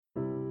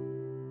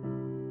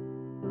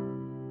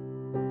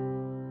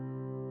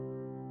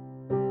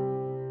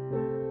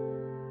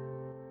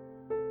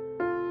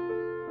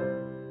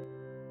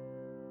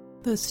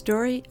The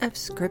story of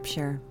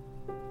Scripture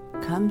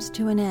comes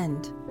to an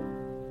end.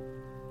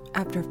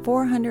 After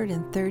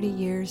 430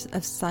 years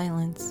of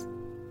silence,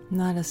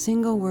 not a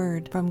single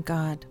word from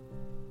God,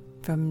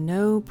 from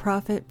no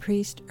prophet,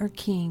 priest, or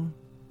king,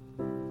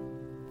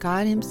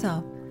 God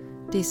Himself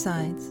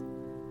decides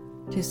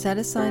to set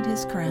aside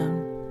His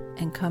crown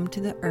and come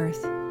to the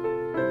earth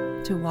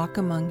to walk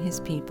among His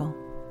people.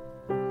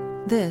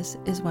 This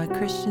is why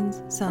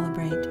Christians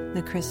celebrate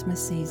the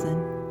Christmas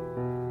season.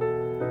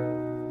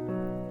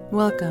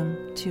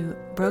 Welcome to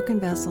Broken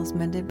Vessels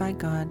Mended by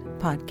God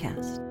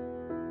podcast.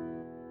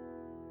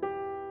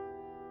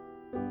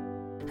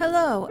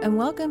 Hello, and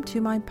welcome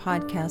to my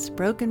podcast,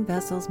 Broken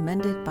Vessels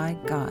Mended by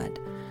God.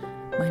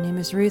 My name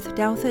is Ruth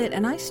Douthit,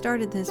 and I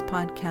started this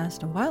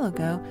podcast a while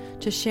ago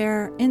to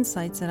share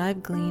insights that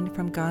I've gleaned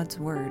from God's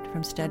Word,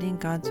 from studying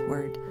God's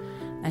Word.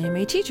 I am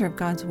a teacher of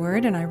God's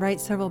Word, and I write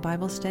several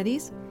Bible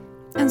studies,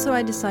 and so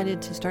I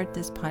decided to start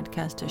this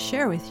podcast to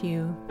share with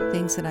you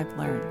things that I've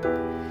learned.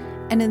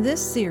 And in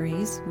this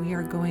series, we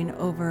are going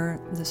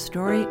over the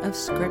story of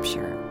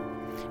Scripture.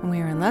 And we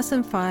are in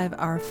Lesson 5,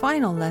 our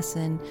final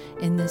lesson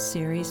in this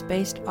series,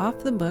 based off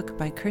the book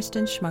by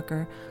Kristen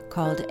Schmucker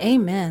called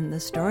Amen, the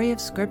Story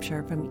of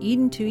Scripture from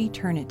Eden to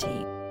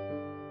Eternity.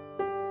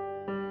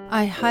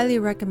 I highly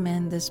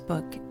recommend this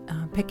book.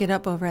 Pick it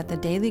up over at the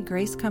Daily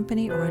Grace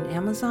Company or on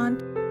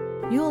Amazon.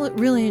 You'll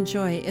really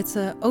enjoy it. It's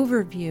an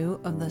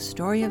overview of the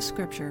story of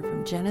Scripture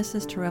from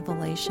Genesis to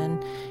Revelation,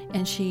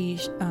 and she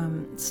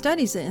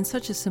studies it in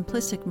such a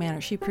simplistic manner.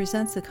 She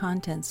presents the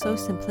content so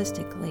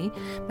simplistically,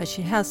 but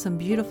she has some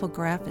beautiful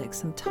graphics,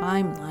 some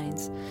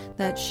timelines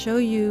that show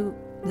you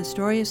the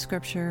story of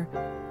Scripture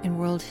in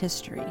world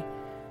history.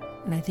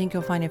 And I think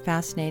you'll find it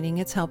fascinating.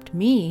 It's helped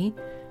me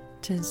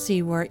to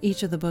see where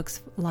each of the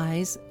books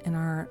lies in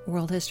our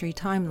world history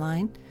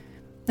timeline,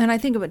 and I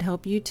think it would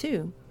help you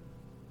too.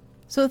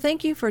 So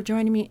thank you for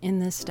joining me in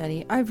this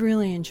study. I've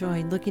really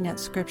enjoyed looking at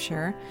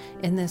Scripture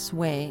in this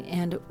way.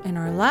 And in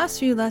our last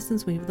few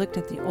lessons, we've looked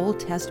at the Old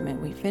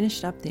Testament. We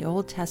finished up the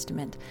Old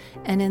Testament.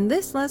 And in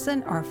this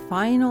lesson, our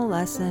final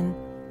lesson,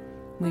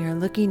 we are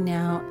looking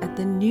now at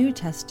the New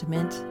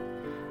Testament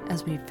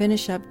as we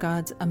finish up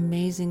God's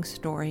amazing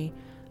story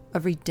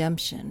of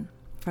redemption.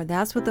 For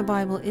that's what the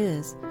Bible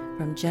is.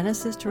 From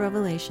Genesis to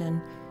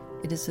Revelation,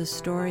 it is a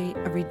story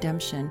of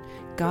redemption.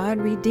 God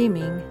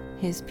redeeming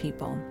His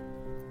people.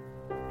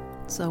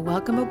 So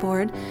welcome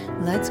aboard.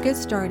 Let's get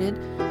started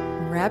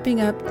wrapping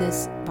up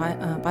this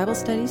Bible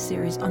study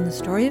series on the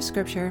story of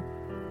Scripture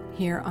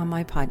here on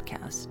my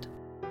podcast.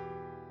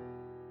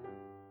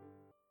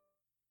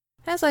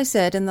 As I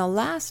said in the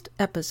last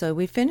episode,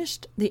 we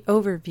finished the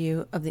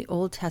overview of the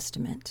Old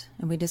Testament,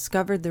 and we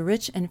discovered the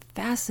rich and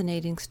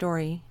fascinating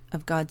story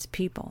of God's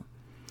people.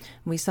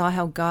 We saw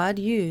how God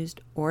used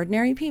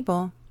ordinary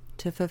people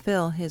to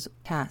fulfill His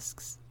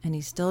tasks, and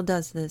He still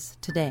does this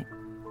today.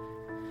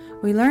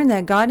 We learned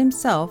that God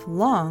Himself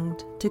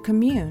longed to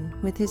commune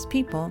with His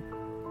people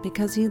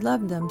because He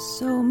loved them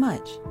so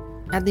much.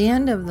 At the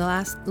end of the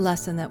last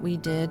lesson that we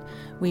did,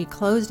 we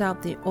closed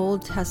out the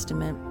Old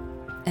Testament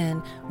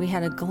and we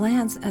had a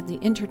glance at the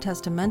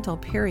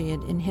intertestamental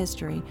period in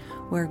history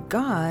where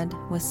God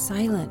was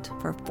silent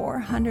for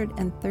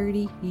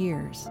 430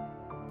 years.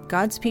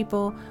 God's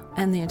people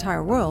and the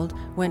entire world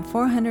went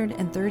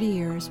 430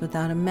 years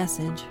without a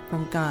message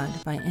from God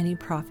by any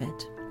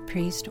prophet,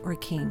 priest, or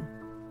king.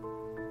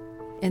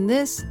 In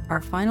this,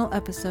 our final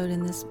episode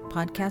in this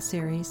podcast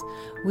series,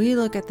 we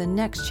look at the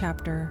next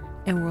chapter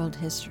in world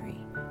history,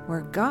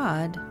 where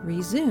God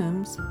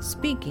resumes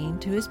speaking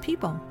to His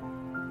people,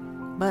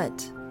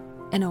 but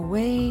in a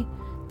way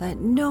that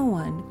no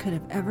one could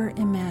have ever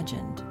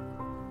imagined.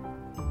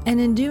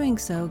 And in doing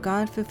so,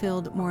 God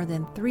fulfilled more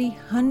than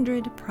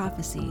 300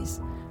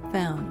 prophecies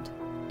found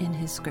in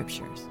His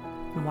scriptures.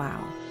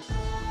 Wow.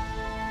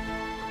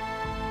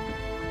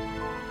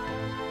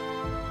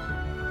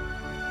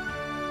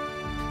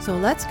 So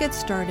let's get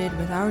started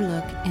with our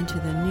look into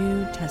the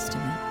New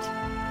Testament.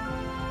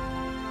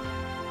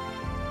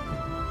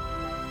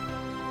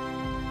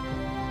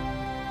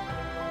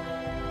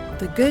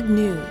 The good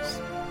news,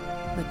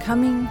 the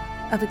coming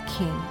of a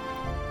king.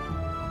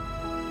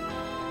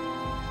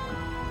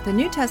 The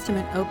New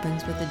Testament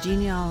opens with the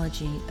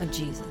genealogy of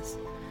Jesus.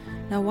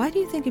 Now, why do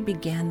you think it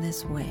began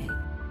this way?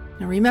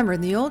 Now remember,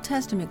 the Old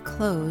Testament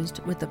closed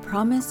with the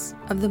promise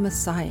of the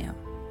Messiah.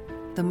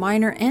 The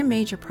minor and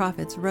major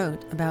prophets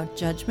wrote about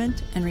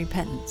judgment and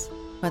repentance,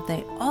 but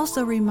they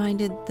also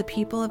reminded the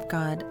people of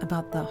God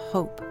about the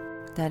hope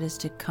that is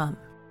to come.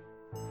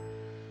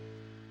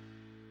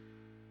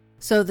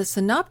 So the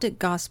synoptic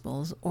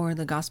gospels, or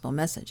the gospel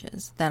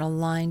messages that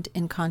aligned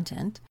in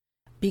content,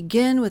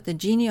 begin with the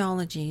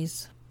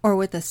genealogies or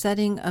with the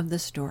setting of the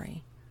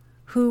story.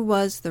 Who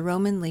was the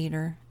Roman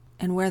leader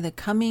and where the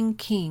coming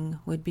king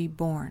would be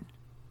born.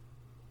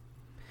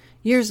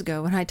 Years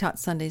ago, when I taught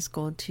Sunday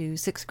school to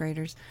 6th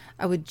graders,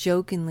 I would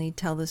jokingly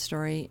tell the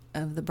story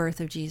of the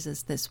birth of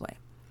Jesus this way.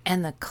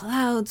 And the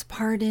clouds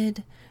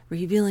parted,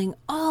 revealing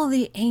all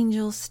the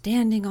angels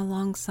standing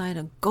alongside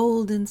a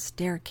golden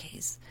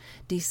staircase,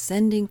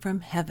 descending from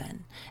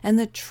heaven. And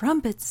the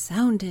trumpet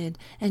sounded,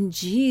 and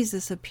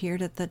Jesus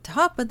appeared at the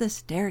top of the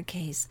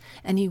staircase.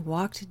 And he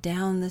walked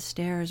down the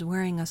stairs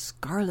wearing a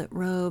scarlet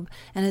robe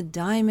and a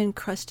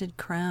diamond-crusted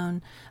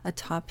crown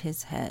atop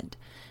his head.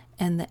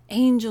 And the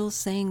angels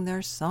sang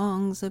their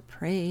songs of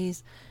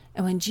praise.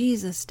 And when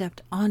Jesus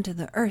stepped onto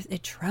the earth,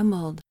 it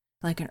trembled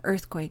like an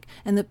earthquake,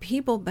 and the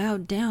people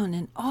bowed down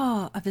in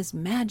awe of his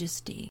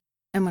majesty.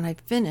 And when I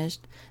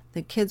finished,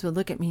 the kids would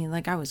look at me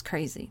like I was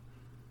crazy.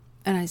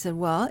 And I said,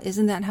 well,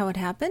 isn't that how it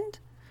happened?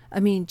 I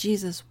mean,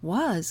 Jesus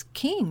was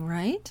king,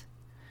 right?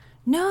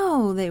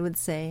 No, they would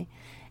say.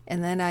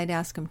 And then I'd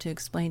ask them to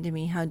explain to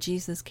me how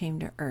Jesus came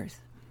to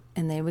earth.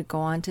 And they would go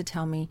on to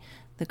tell me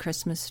the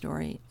Christmas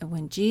story of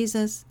when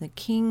Jesus, the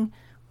king,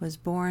 was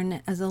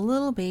born as a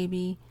little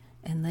baby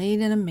and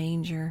laid in a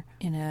manger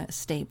in a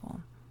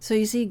stable. So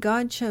you see,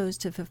 God chose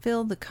to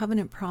fulfill the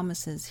covenant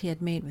promises he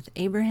had made with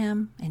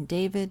Abraham and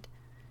David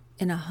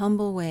in a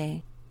humble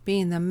way.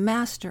 Being the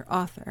master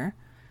author,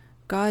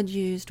 God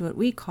used what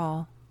we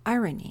call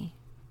irony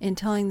in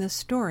telling the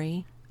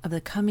story of the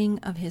coming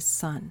of his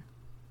son.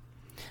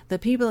 The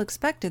people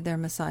expected their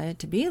Messiah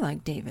to be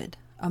like David,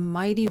 a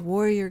mighty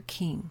warrior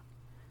king.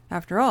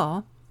 After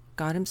all,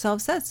 God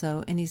himself said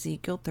so in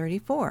Ezekiel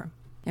 34.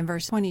 In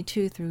verse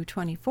 22 through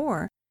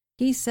 24,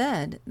 he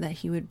said that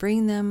he would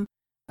bring them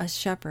a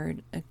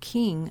shepherd, a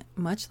king,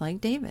 much like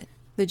David.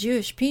 The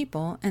Jewish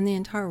people and the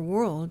entire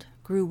world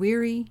grew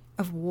weary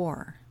of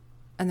war,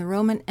 and the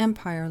Roman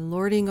Empire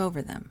lording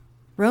over them.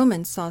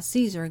 Romans saw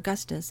Caesar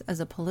Augustus as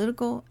a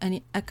political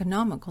and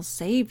economical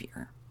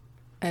savior.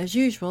 As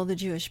usual, the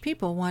Jewish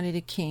people wanted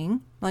a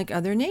king like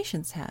other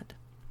nations had.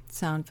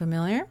 Sound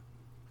familiar?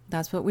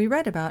 That's what we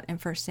read about in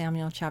 1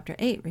 Samuel chapter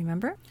 8,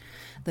 remember?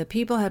 The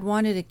people had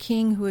wanted a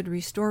king who would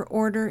restore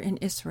order in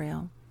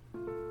Israel.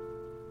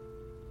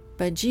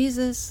 But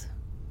Jesus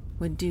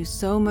would do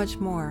so much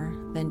more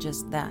than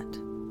just that.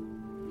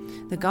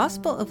 The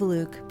Gospel of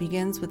Luke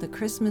begins with a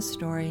Christmas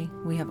story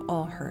we have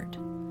all heard.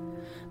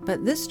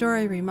 But this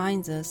story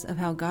reminds us of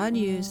how God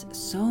used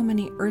so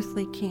many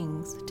earthly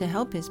kings to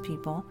help his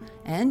people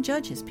and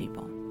judge his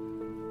people.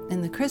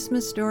 In the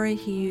Christmas story,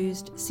 he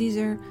used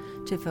Caesar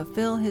to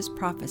fulfill his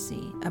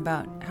prophecy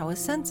about how a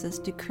census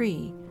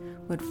decree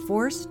would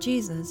force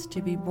Jesus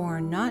to be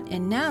born not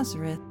in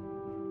Nazareth,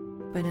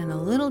 but in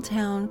a little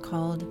town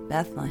called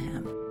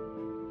Bethlehem.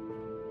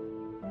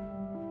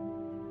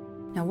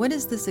 Now, what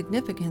is the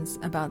significance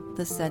about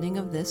the setting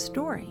of this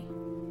story?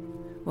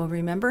 Well,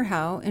 remember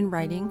how, in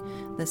writing,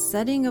 the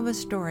setting of a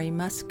story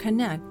must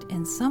connect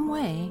in some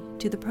way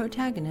to the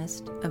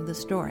protagonist of the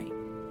story.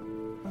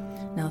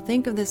 Now,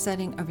 think of the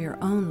setting of your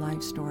own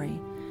life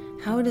story.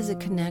 How does it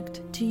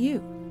connect to you?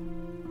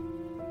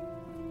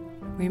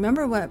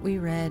 Remember what we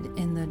read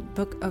in the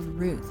book of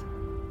Ruth.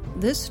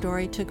 This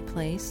story took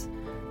place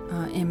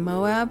in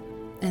Moab,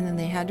 and then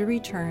they had to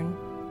return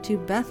to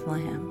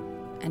Bethlehem.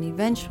 And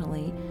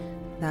eventually,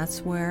 that's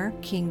where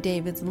King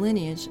David's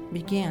lineage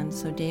began.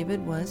 So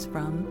David was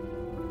from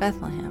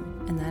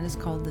Bethlehem, and that is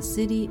called the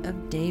city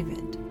of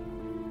David.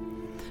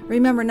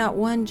 Remember, not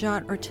one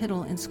jot or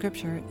tittle in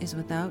Scripture is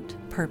without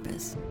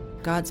purpose.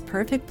 God's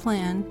perfect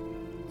plan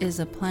is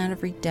a plan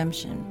of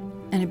redemption,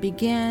 and it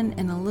began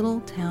in a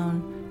little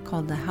town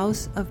called the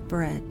House of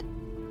Bread.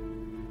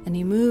 And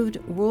he moved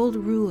world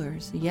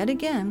rulers yet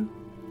again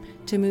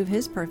to move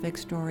his perfect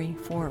story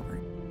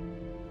forward.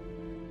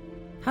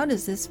 How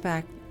does this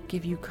fact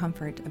give you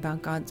comfort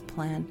about God's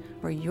plan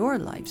for your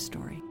life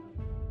story?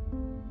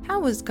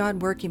 How was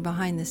God working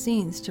behind the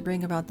scenes to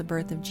bring about the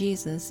birth of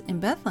Jesus in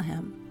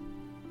Bethlehem?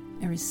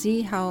 And we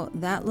see how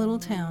that little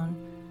town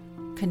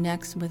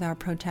connects with our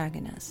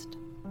protagonist.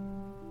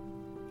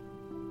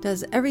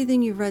 Does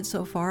everything you've read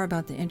so far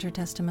about the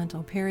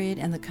intertestamental period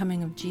and the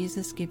coming of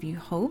Jesus give you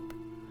hope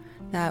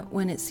that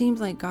when it seems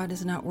like God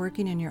is not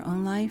working in your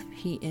own life,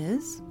 he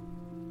is?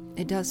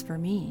 It does for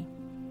me.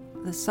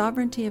 The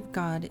sovereignty of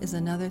God is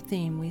another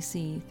theme we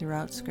see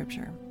throughout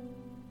Scripture.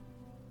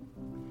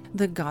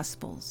 The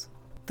Gospels,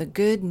 the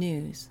good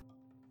news.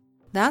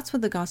 That's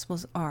what the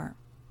Gospels are,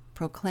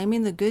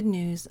 proclaiming the good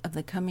news of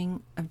the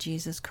coming of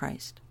Jesus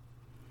Christ.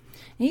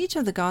 Each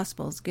of the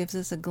Gospels gives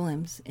us a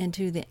glimpse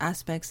into the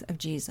aspects of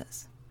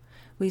Jesus.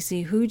 We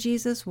see who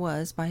Jesus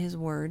was by his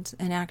words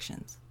and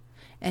actions.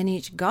 And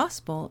each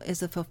gospel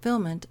is a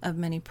fulfillment of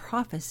many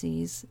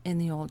prophecies in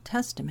the Old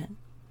Testament.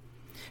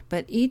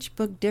 But each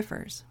book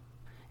differs,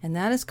 and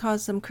that has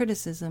caused some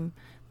criticism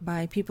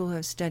by people who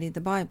have studied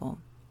the Bible,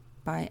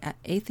 by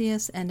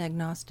atheists and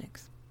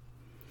agnostics.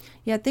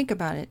 Yet think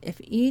about it, if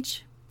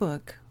each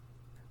book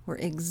were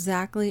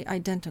exactly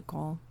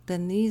identical,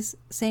 then these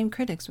same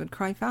critics would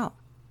cry foul.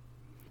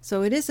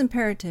 So it is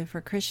imperative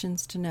for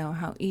Christians to know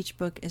how each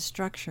book is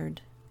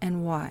structured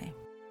and why.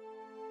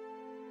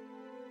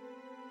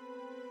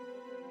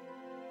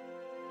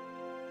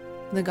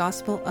 The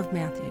Gospel of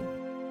Matthew.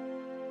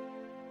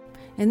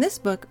 In this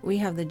book, we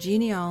have the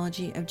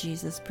genealogy of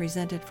Jesus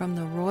presented from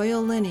the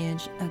royal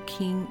lineage of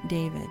King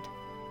David.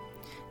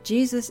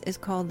 Jesus is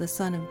called the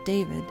Son of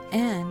David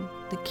and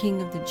the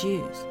King of the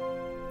Jews.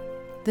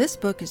 This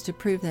book is to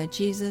prove that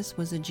Jesus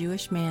was a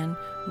Jewish man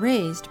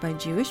raised by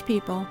Jewish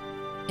people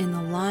in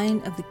the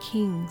line of the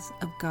kings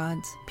of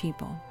God's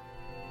people.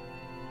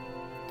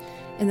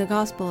 In the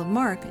Gospel of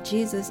Mark,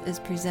 Jesus is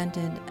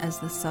presented as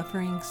the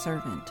suffering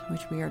servant,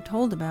 which we are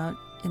told about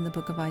in the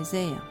book of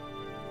Isaiah.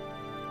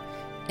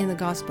 In the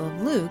Gospel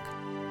of Luke,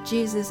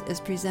 Jesus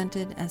is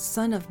presented as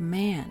Son of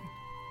Man.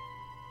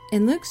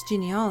 In Luke's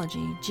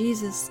genealogy,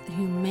 Jesus'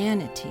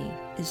 humanity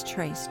is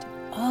traced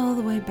all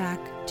the way back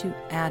to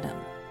Adam.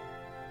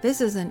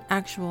 This is an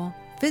actual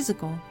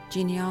physical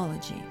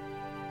genealogy.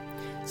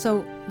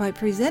 So, by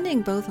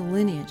presenting both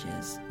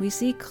lineages, we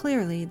see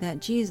clearly that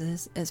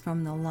Jesus is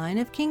from the line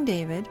of King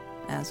David,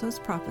 as was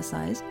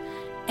prophesied,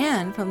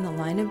 and from the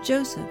line of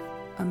Joseph,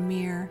 a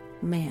mere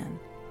man.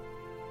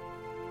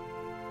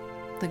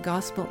 The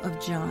Gospel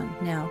of John.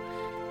 Now,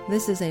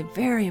 this is a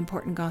very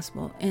important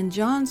gospel. In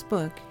John's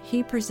book,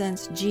 he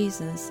presents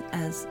Jesus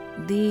as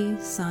the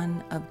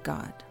Son of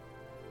God.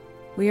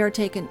 We are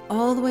taken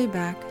all the way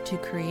back to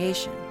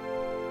creation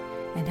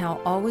and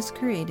how all was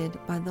created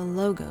by the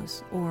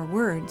Logos, or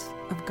words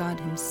of God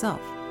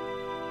himself.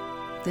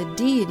 The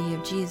deity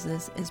of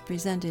Jesus is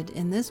presented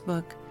in this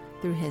book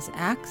through his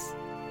acts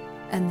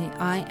and the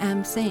I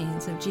am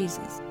sayings of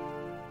Jesus.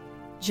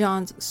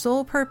 John's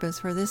sole purpose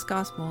for this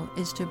gospel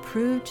is to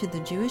prove to the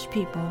Jewish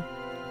people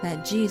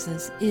that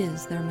Jesus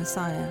is their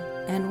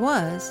Messiah and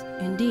was,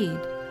 indeed,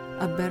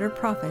 a better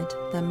prophet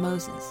than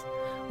Moses,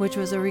 which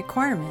was a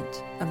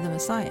requirement of the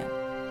Messiah.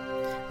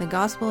 The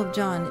Gospel of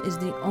John is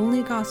the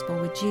only gospel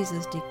with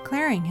Jesus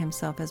declaring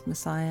himself as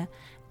Messiah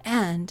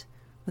and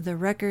with a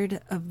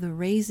record of the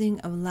raising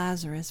of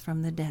Lazarus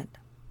from the dead.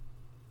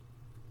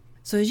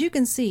 So as you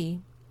can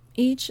see,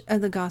 each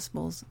of the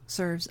Gospels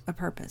serves a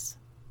purpose: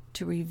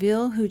 to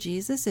reveal who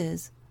Jesus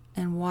is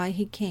and why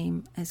he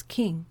came as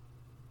King.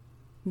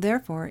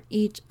 Therefore,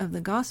 each of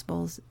the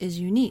Gospels is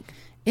unique.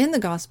 In the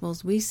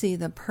Gospels, we see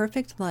the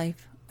perfect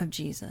life of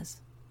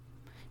Jesus.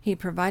 He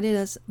provided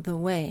us the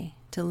way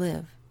to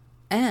live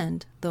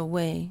and the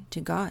way to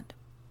God.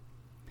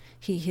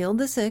 He healed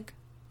the sick,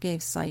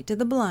 gave sight to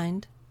the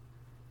blind.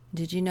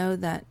 Did you know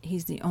that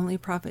he's the only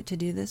prophet to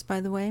do this, by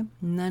the way?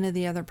 None of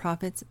the other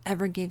prophets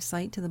ever gave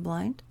sight to the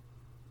blind.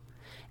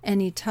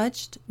 And he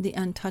touched the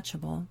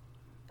untouchable,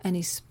 and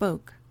he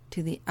spoke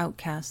to the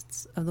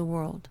outcasts of the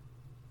world.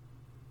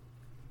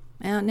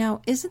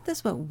 Now, isn't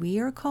this what we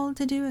are called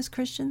to do as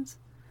Christians?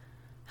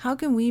 How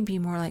can we be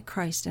more like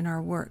Christ in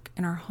our work,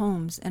 in our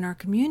homes, in our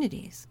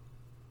communities?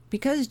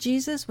 Because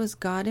Jesus was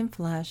God in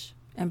flesh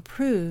and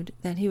proved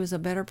that he was a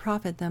better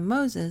prophet than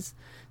Moses,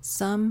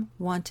 some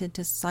wanted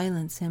to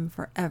silence him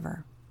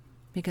forever,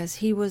 because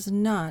he was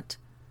not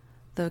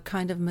the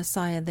kind of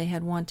Messiah they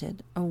had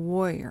wanted, a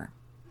warrior.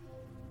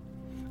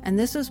 And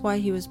this is why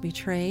he was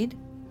betrayed,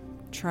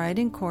 tried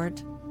in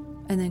court,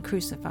 and then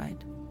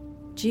crucified.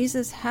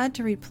 Jesus had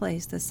to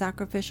replace the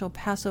sacrificial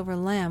Passover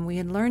lamb we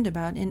had learned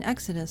about in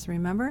Exodus,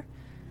 remember?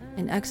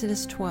 In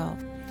Exodus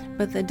 12.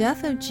 But the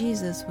death of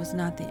Jesus was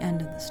not the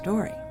end of the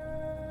story.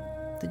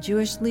 The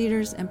Jewish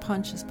leaders and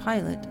Pontius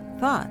Pilate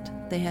thought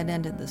they had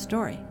ended the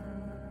story.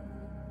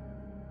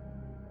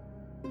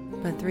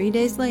 But 3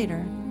 days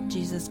later,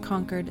 Jesus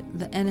conquered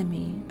the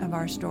enemy of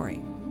our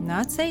story.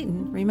 Not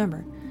Satan,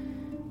 remember.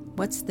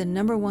 What's the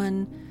number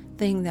one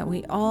thing that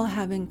we all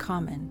have in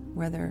common,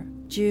 whether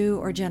Jew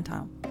or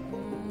Gentile?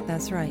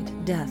 That's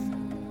right, death.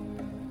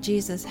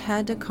 Jesus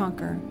had to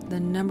conquer the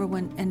number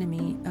one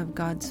enemy of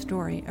God's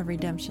story of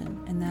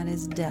redemption, and that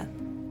is death.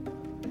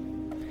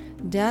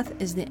 Death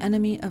is the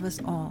enemy of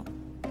us all,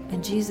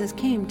 and Jesus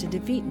came to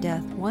defeat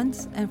death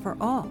once and for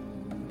all.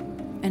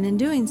 And in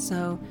doing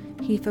so,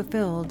 he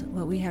fulfilled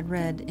what we had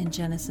read in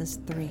Genesis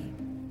 3.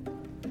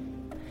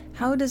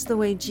 How does the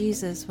way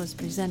Jesus was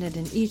presented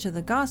in each of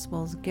the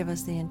Gospels give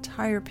us the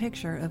entire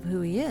picture of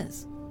who he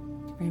is?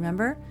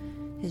 Remember,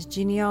 his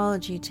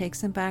genealogy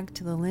takes him back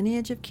to the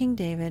lineage of King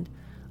David,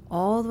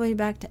 all the way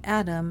back to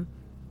Adam,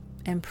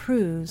 and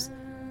proves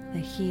that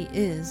he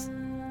is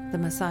the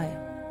Messiah.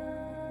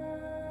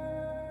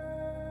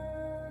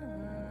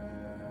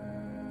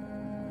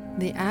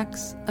 The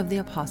Acts of the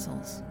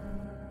Apostles.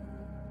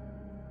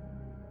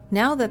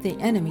 Now that the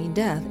enemy,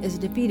 death, is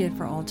defeated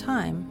for all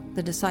time,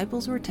 the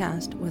disciples were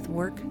tasked with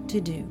work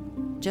to do,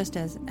 just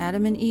as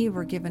Adam and Eve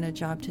were given a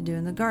job to do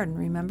in the garden,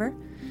 remember?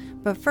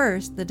 But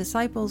first, the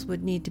disciples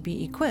would need to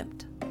be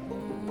equipped.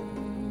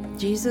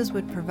 Jesus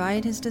would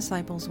provide his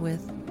disciples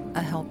with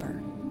a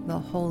helper, the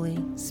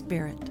Holy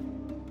Spirit.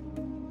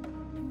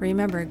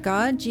 Remember,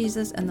 God,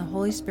 Jesus, and the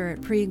Holy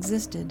Spirit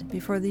pre-existed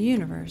before the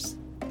universe,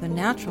 the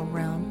natural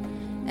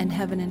realm, and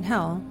heaven and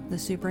hell, the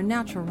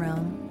supernatural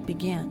realm,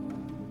 began.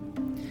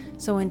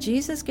 So when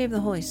Jesus gave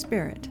the Holy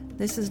Spirit,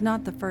 this is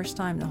not the first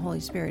time the Holy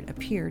Spirit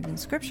appeared in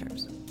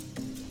Scriptures.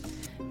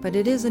 But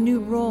it is a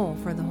new role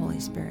for the Holy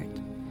Spirit.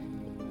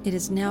 It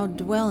is now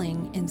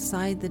dwelling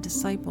inside the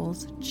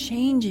disciples,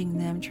 changing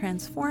them,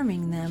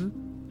 transforming them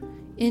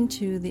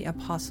into the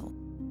apostle.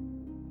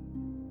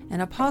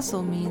 An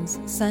apostle means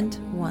sent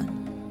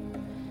one.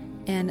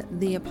 And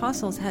the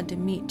apostles had to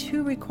meet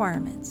two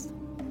requirements.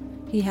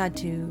 He had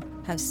to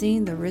have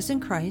seen the risen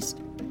Christ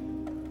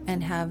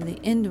and have the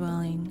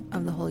indwelling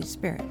of the Holy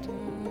Spirit.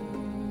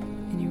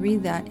 And you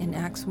read that in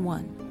Acts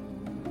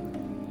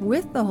 1.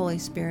 With the Holy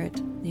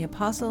Spirit, the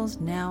apostles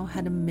now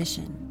had a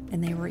mission,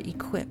 and they were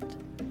equipped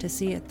to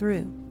see it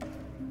through.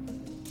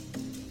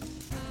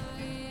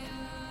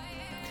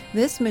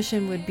 This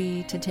mission would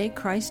be to take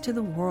Christ to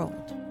the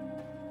world.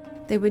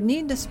 They would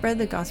need to spread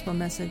the gospel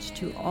message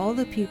to all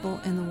the people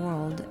in the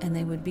world, and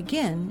they would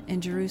begin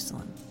in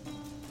Jerusalem.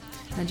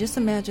 Now just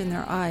imagine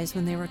their eyes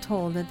when they were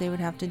told that they would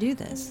have to do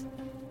this.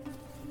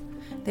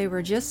 They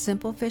were just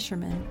simple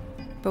fishermen,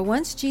 but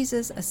once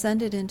Jesus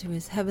ascended into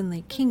his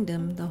heavenly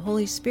kingdom, the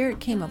Holy Spirit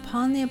came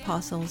upon the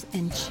apostles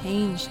and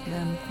changed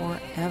them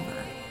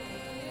forever.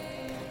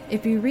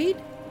 If you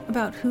read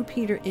about who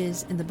Peter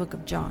is in the book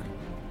of John,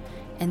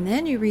 and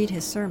then you read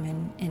his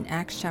sermon in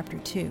Acts chapter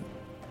 2,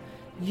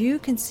 you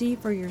can see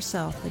for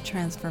yourself the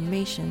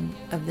transformation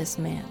of this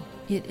man.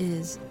 It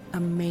is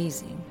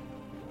amazing.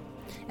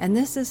 And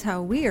this is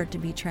how we are to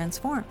be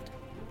transformed.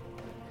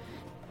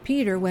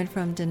 Peter went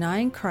from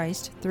denying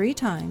Christ 3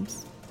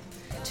 times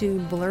to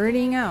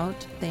blurting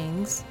out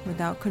things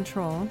without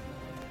control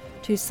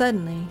to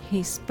suddenly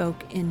he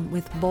spoke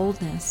with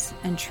boldness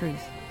and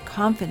truth,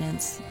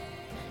 confidence.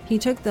 He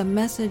took the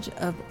message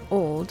of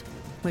old,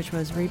 which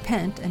was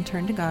repent and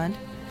turn to God,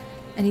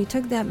 and he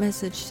took that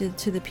message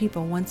to the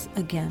people once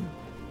again.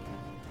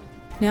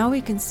 Now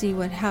we can see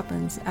what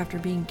happens after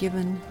being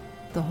given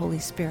the Holy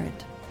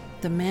Spirit.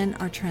 The men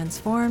are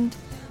transformed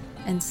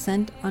and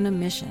sent on a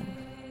mission.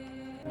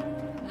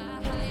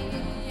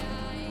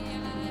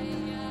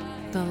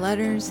 The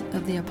letters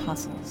of the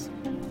apostles.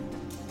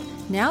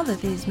 Now that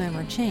these men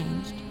were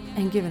changed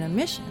and given a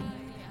mission,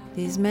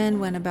 these men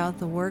went about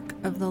the work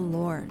of the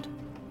Lord.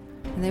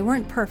 And they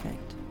weren't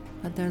perfect,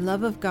 but their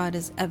love of God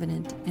is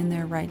evident in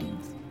their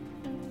writings.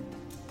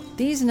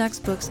 These next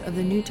books of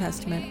the New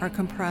Testament are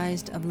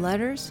comprised of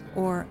letters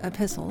or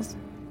epistles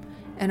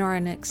and are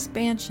an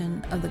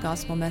expansion of the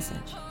gospel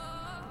message.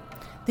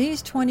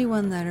 These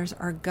 21 letters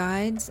are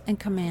guides and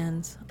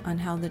commands on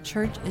how the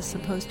church is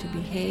supposed to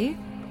behave,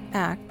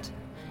 act,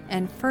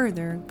 and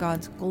further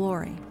God's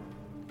glory.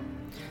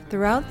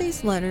 Throughout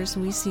these letters,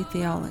 we see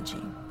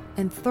theology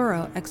and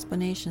thorough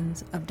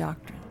explanations of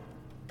doctrine.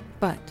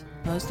 But,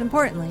 most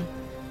importantly,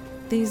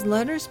 these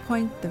letters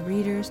point the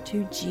readers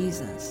to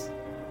Jesus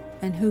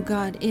and who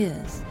God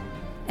is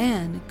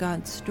and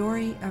God's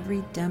story of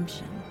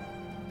redemption.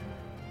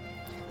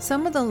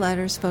 Some of the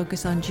letters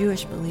focus on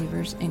Jewish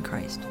believers in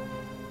Christ.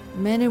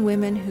 Men and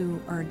women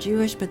who are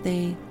Jewish but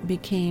they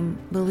became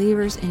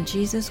believers in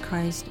Jesus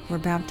Christ, were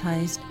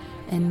baptized,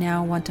 and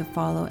now want to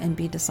follow and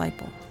be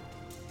discipled.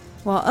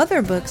 While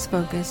other books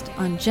focused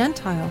on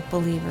Gentile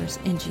believers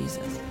in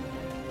Jesus.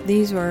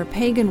 These were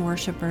pagan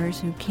worshipers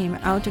who came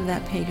out of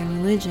that pagan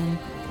religion,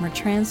 were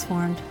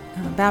transformed,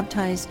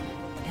 baptized,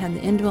 had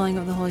the indwelling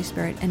of the Holy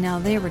Spirit, and now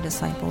they were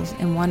disciples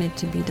and wanted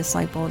to be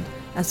discipled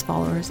as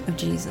followers of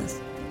Jesus.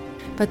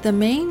 But the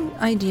main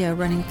idea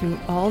running through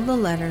all the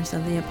letters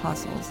of the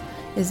apostles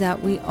is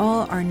that we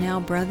all are now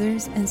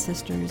brothers and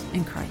sisters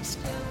in Christ.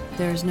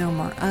 There is no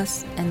more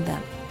us and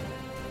them.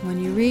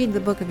 When you read the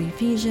book of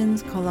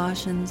Ephesians,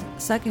 Colossians,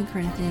 2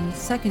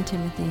 Corinthians, 2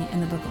 Timothy,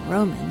 and the book of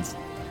Romans,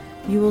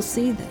 you will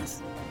see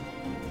this.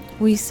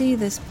 We see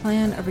this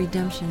plan of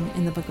redemption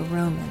in the book of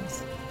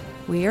Romans.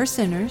 We are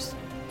sinners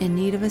in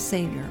need of a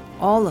Savior,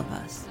 all of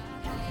us.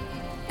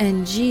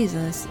 And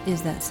Jesus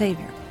is that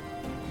Savior.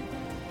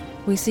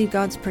 We see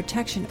God's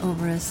protection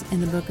over us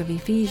in the book of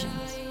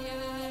Ephesians,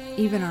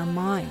 even our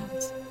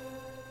minds.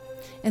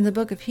 In the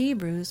book of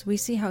Hebrews, we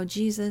see how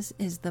Jesus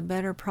is the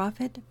better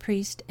prophet,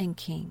 priest, and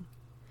king.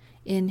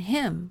 In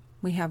him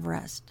we have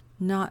rest,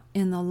 not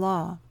in the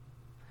law.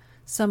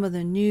 Some of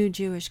the new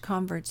Jewish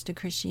converts to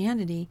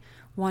Christianity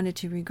wanted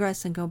to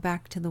regress and go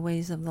back to the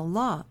ways of the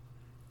law.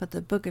 But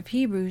the book of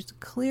Hebrews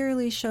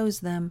clearly shows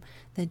them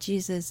that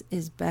Jesus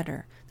is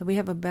better, that we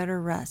have a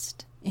better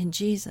rest in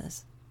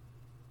Jesus.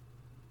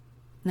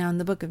 Now in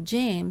the book of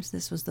James,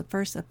 this was the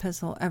first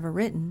epistle ever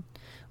written,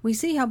 we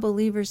see how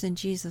believers in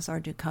Jesus are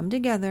to come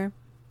together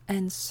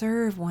and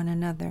serve one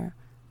another.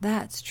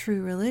 That's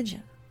true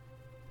religion.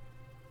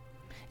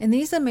 In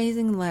these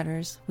amazing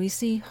letters, we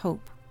see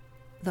hope,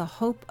 the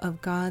hope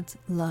of God's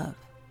love.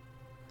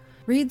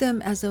 Read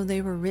them as though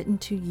they were written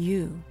to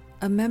you,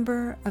 a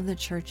member of the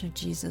Church of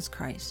Jesus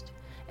Christ,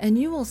 and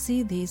you will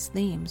see these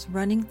themes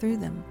running through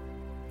them.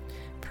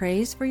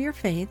 Praise for your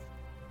faith,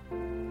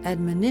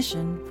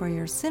 admonition for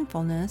your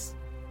sinfulness,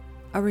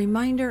 a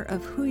reminder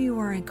of who you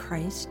are in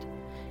Christ,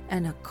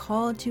 and a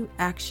call to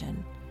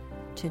action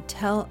to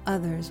tell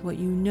others what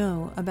you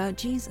know about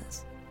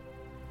Jesus.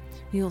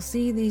 You'll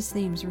see these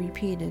themes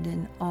repeated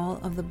in all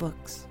of the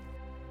books.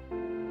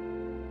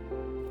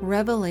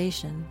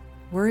 Revelation,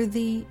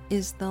 worthy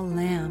is the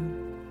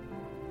Lamb.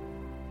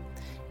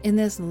 In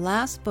this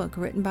last book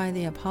written by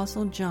the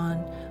Apostle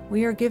John,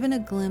 we are given a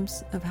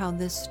glimpse of how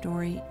this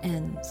story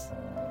ends.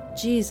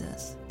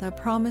 Jesus, the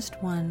promised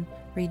one,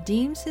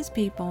 redeems his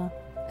people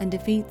and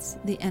defeats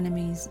the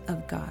enemies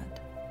of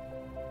God.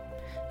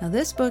 Now,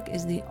 this book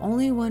is the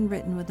only one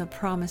written with a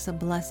promise of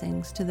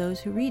blessings to those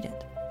who read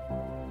it.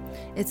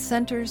 It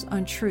centers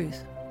on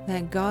truth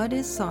that God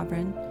is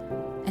sovereign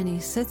and he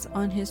sits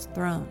on his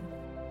throne.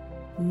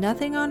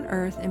 Nothing on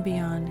earth and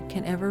beyond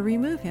can ever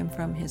remove him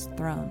from his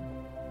throne.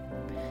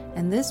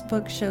 And this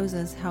book shows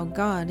us how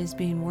God is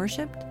being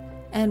worshipped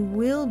and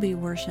will be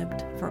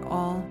worshipped for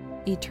all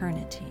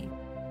eternity.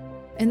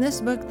 In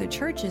this book, the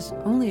church is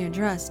only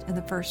addressed in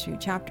the first few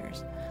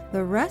chapters.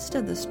 The rest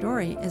of the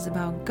story is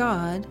about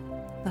God,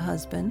 the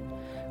husband,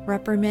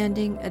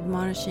 reprimanding,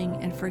 admonishing,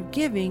 and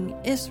forgiving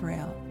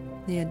Israel,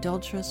 the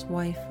adulterous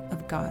wife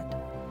of God.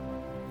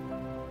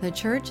 The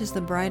church is the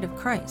bride of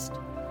Christ,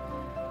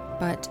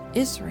 but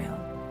Israel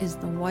is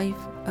the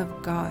wife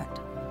of God.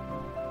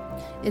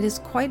 It is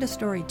quite a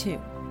story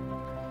too.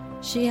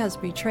 She has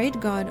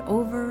betrayed God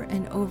over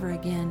and over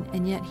again,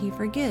 and yet he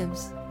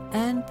forgives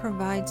and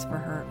provides for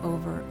her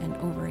over and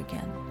over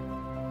again.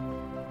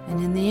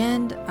 And in the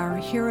end, our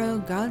hero,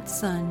 God's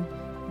Son,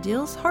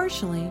 deals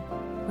harshly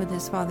with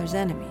his father's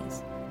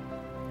enemies.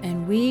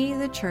 And we,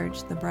 the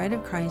church, the bride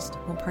of Christ,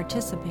 will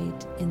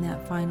participate in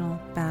that final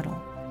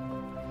battle.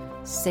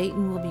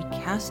 Satan will be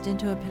cast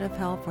into a pit of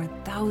hell for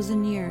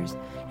 1,000 years,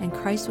 and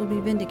Christ will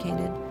be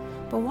vindicated.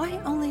 But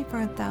why only for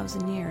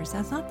 1,000 years?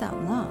 That's not that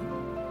long.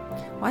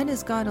 Why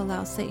does God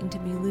allow Satan to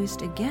be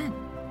loosed again?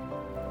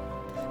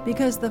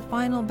 Because the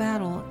final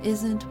battle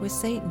isn't with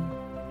Satan.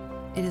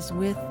 It is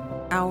with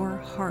our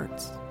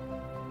hearts.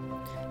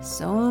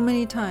 So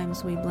many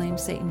times we blame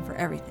Satan for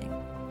everything.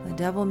 The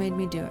devil made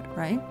me do it,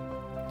 right?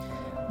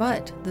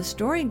 But the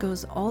story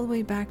goes all the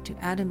way back to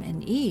Adam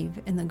and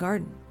Eve in the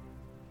garden.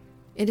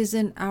 It is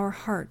in our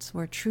hearts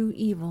where true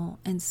evil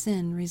and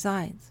sin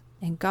resides.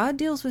 And God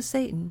deals with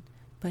Satan,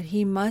 but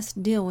he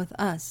must deal with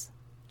us,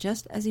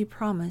 just as he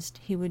promised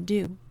he would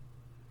do.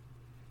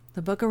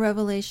 The book of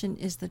Revelation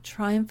is the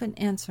triumphant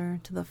answer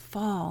to the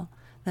fall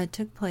that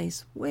took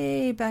place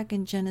way back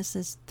in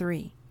Genesis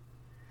 3.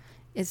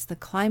 It's the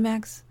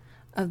climax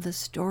of the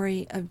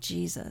story of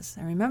Jesus.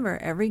 And remember,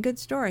 every good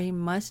story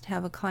must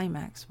have a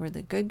climax where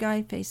the good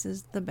guy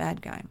faces the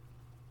bad guy.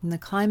 And the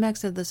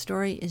climax of the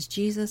story is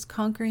Jesus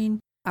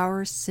conquering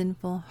our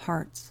sinful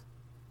hearts.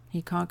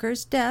 He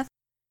conquers death,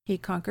 he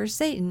conquers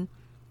Satan,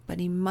 but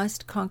he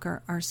must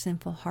conquer our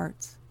sinful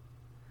hearts.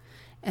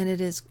 And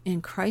it is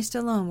in Christ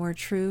alone where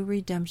true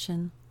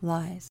redemption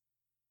lies.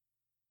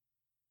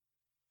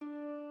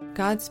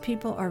 God's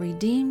people are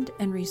redeemed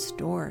and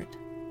restored.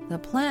 The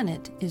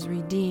planet is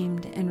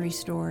redeemed and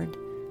restored,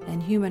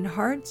 and human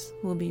hearts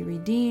will be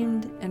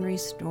redeemed and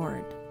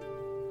restored.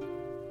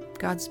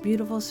 God's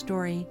beautiful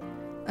story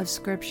of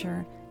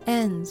Scripture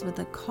ends with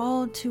a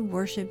call to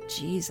worship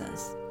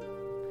Jesus.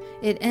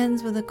 It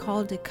ends with a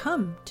call to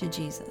come to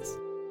Jesus.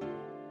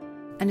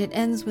 And it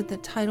ends with the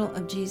title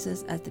of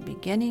Jesus at the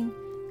beginning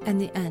and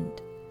the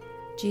end.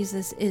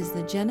 Jesus is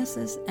the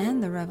Genesis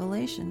and the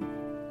Revelation.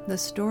 The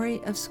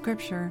story of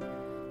Scripture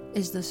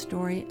is the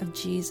story of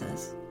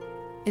Jesus.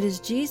 It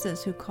is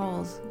Jesus who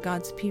calls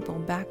God's people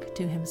back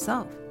to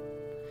himself.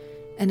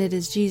 And it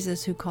is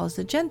Jesus who calls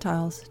the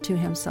Gentiles to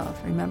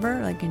himself.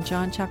 Remember, like in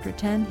John chapter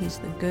 10, he's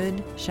the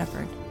good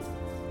shepherd.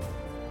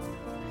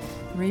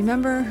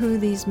 Remember who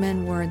these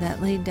men were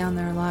that laid down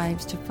their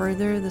lives to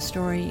further the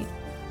story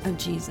of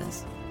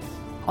Jesus.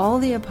 All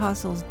the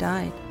apostles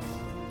died,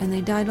 and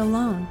they died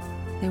alone.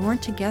 They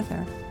weren't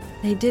together.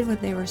 They did what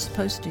they were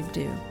supposed to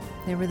do.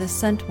 They were the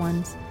sent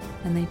ones,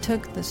 and they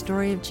took the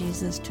story of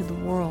Jesus to the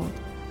world.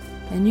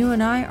 And you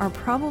and I are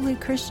probably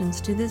Christians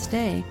to this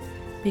day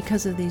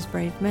because of these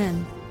brave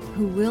men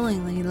who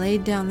willingly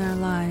laid down their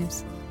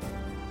lives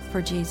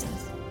for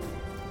Jesus.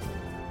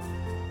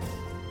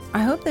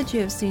 I hope that you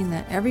have seen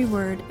that every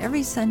word,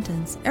 every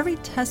sentence, every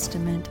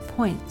testament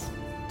points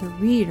the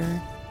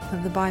reader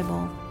of the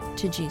Bible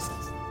to Jesus.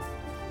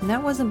 And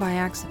that wasn't by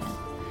accident.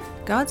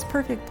 God's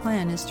perfect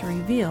plan is to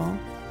reveal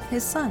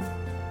his Son.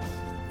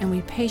 And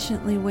we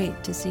patiently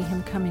wait to see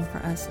him coming for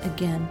us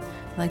again,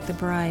 like the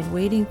bride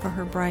waiting for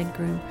her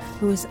bridegroom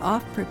who is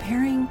off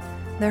preparing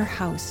their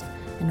house.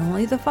 And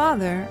only the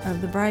father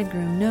of the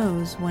bridegroom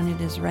knows when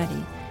it is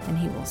ready, and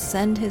he will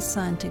send his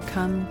Son to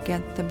come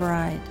get the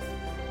bride.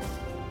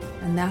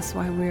 And that's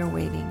why we are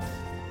waiting.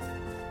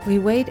 We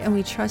wait and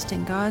we trust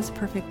in God's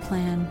perfect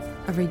plan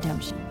of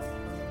redemption.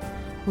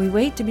 We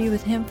wait to be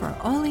with him for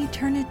all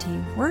eternity,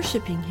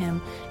 worshiping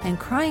him and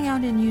crying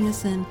out in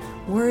unison,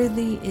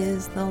 "Worthy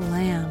is the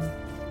Lamb,"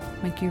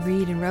 like you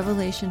read in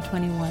Revelation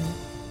 21.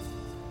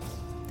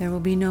 There will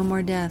be no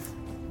more death,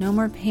 no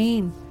more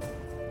pain.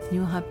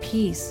 You will have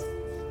peace.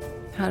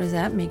 How does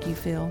that make you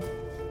feel?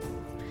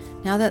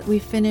 Now that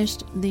we've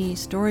finished the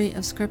story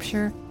of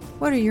Scripture,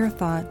 what are your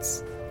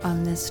thoughts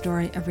on this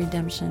story of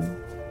redemption?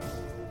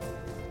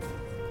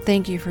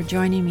 Thank you for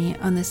joining me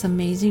on this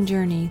amazing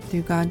journey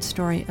through God's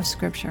story of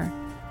Scripture,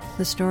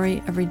 the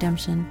story of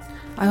redemption.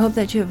 I hope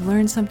that you have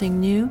learned something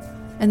new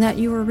and that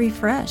you were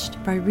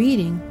refreshed by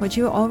reading what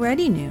you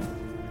already knew.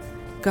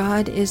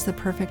 God is the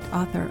perfect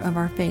author of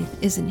our faith,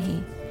 isn't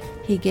He?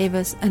 He gave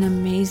us an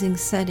amazing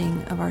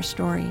setting of our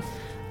story,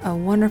 a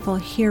wonderful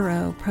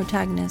hero,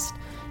 protagonist,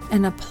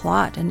 and a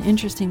plot, an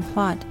interesting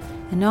plot.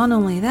 And not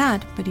only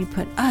that, but He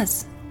put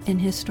us in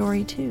His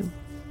story too.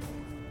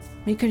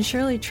 We can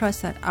surely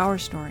trust that our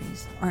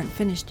stories aren't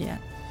finished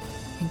yet,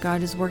 and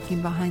God is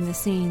working behind the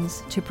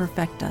scenes to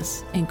perfect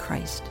us in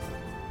Christ.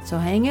 So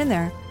hang in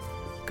there.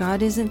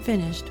 God isn't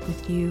finished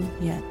with you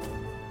yet.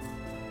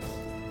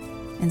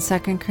 In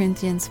 2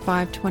 Corinthians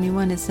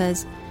 5:21 it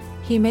says,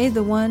 He made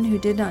the one who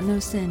did not know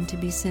sin to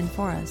be sin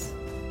for us,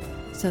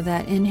 so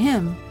that in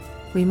Him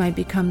we might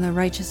become the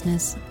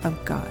righteousness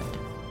of God.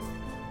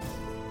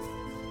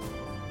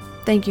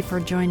 Thank you for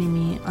joining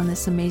me on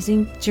this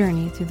amazing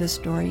journey through the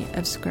story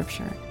of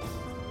Scripture.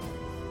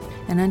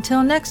 And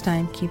until next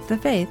time, keep the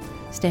faith,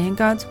 stay in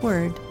God's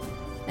Word,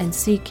 and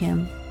seek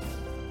Him.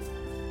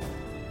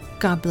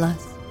 God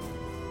bless.